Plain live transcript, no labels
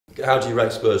How do you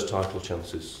rate Spurs' title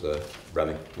chances,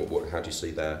 Remi? How do you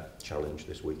see their challenge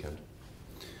this weekend?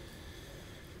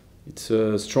 It's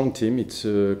a strong team. It's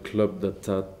a club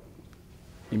that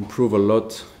improved a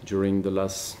lot during the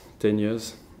last 10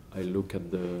 years. I look at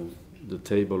the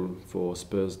table for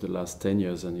Spurs the last 10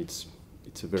 years, and it's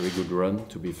a very good run,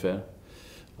 to be fair.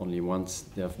 Only once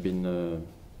they have been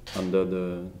under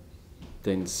the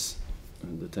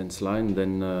 10th line,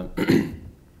 then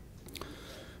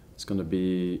it's going to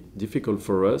be difficult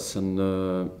for us, and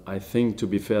I think, to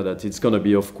be fair, that it's going to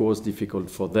be, of course, difficult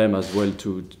for them as well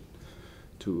to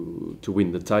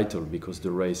win the title, because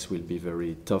the race will be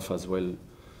very tough as well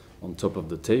on top of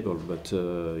the table. But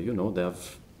you know, they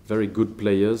have very good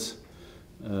players.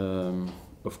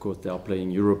 Of course, they are playing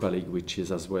Europa League, which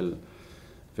is as well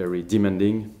very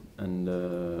demanding,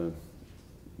 and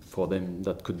for them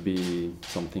that could be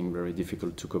something very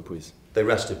difficult to cope with. They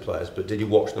rested players, but did you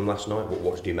watch them last night?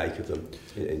 What did you make of them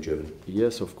in Germany?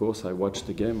 Yes, of course, I watched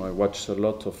the game. I watched a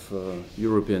lot of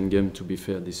European games, to be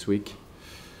fair, this week.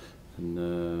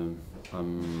 And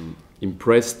I'm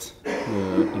impressed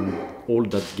in all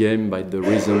that game by the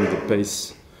rhythm, the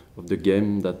pace of the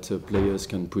game that players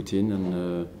can put in.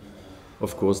 And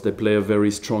of course, they play a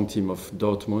very strong team of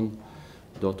Dortmund.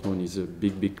 Dortmund is a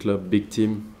big club, big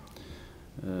team.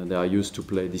 They are used to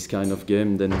play this kind of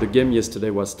game. Then the game yesterday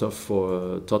was tough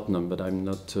for Tottenham, but I'm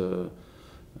not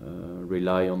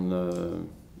rely on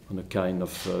a kind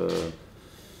of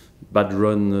bad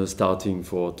run starting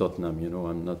for Tottenham. You know,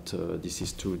 I'm not. This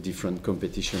is two different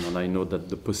competition, and I know that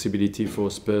the possibility for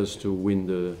Spurs to win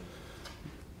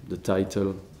the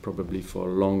title, probably for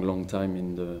a long time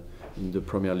in the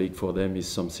Premier League, for them is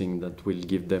something that will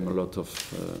give them a lot of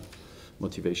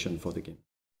motivation for the game.